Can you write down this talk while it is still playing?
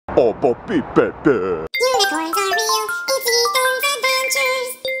Unicorns are real, it's Ethan's Adventures.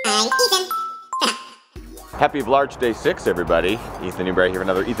 I'm Ethan. Happy VLARCH Day 6, everybody. Ethan Newberry here for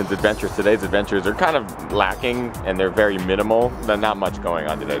another Ethan's Adventures. Today's adventures are kind of lacking, and they're very minimal. There's not much going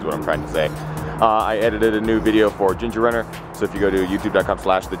on today is what I'm trying to say. I edited a new video for Ginger Runner, so if you go to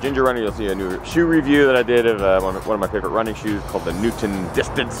youtube.com/thegingerrunner, you'll see a new shoe review that I did of one of my favorite running shoes called the Newton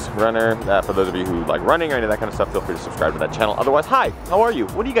Distance Runner. For those of you who like running or any of that kind of stuff, feel free to subscribe to that channel. Otherwise, hi, how are you?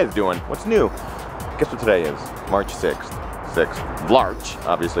 What are you guys doing? What's new? Guess what today is? March 6th. VLARCH,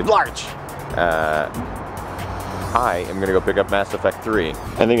 obviously. VLARCH! I am gonna go pick up Mass Effect 3.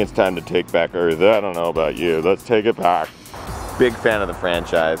 I think it's time to take back Earth. I don't know about you. Let's take it back. Big fan of the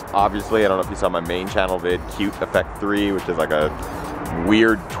franchise. Obviously, I don't know if you saw my main channel vid, Cute Effect 3, which is like a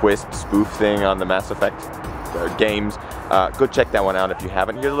weird twist spoof thing on the Mass Effect games. Go check that one out if you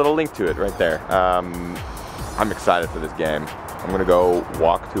haven't. Here's a little link to it right there. I'm excited for this game. I'm gonna go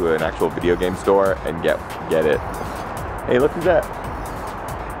walk to an actual video game store and get it. Hey, look who's that.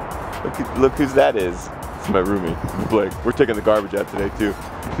 Look who's that is. It's my roomie, Blake. We're taking the garbage out today too.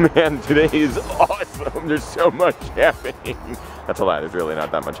 Man, today is awesome. There's so much happening. That's a lie, there's really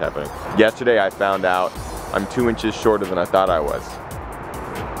not that much happening. Yesterday I found out I'm 2 inches shorter than I thought I was.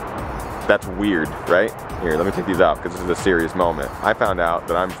 That's weird, right? Here, let me take these out because this is a serious moment. I found out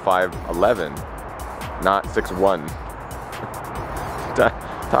that I'm 5'11", not 6'1".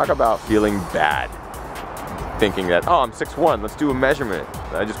 Talk about feeling bad. Thinking that, oh, I'm 6'1", let's do a measurement.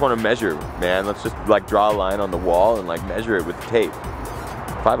 I just want to measure, man. Let's just like draw a line on the wall and like measure it with the tape.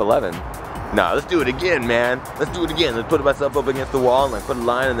 5'11". Nah, let's do it again, man. Let's do it again. Let's put myself up against the wall and like put a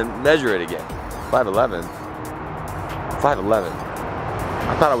line and then measure it again. 5'11". 5'11".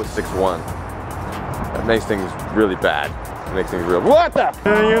 I thought I was 6'1". That makes things really bad. It makes things real. What the?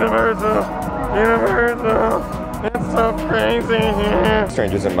 Universal. It's so crazy here.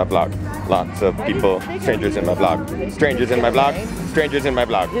 Strangers in my blog. Lots of people. Strangers in my blog. Strangers in my blog. Strangers in my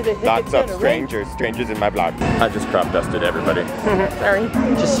blog. Lots of strangers in my blog. I just crop dusted everybody. Sorry.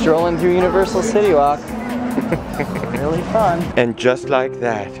 Just strolling through Universal City Walk. Really fun. And just like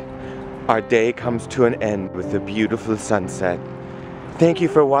that, our day comes to an end with a beautiful sunset. Thank you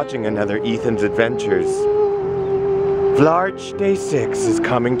for watching another Ethan's Adventures. VLARCH Day 6 is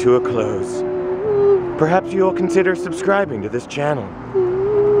coming to a close. Perhaps you'll consider subscribing to this channel.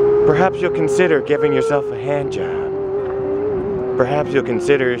 Perhaps you'll consider giving yourself a hand job. Perhaps you'll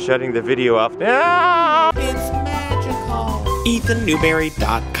consider shutting the video off now. It's magical.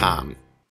 EthanNewberry.com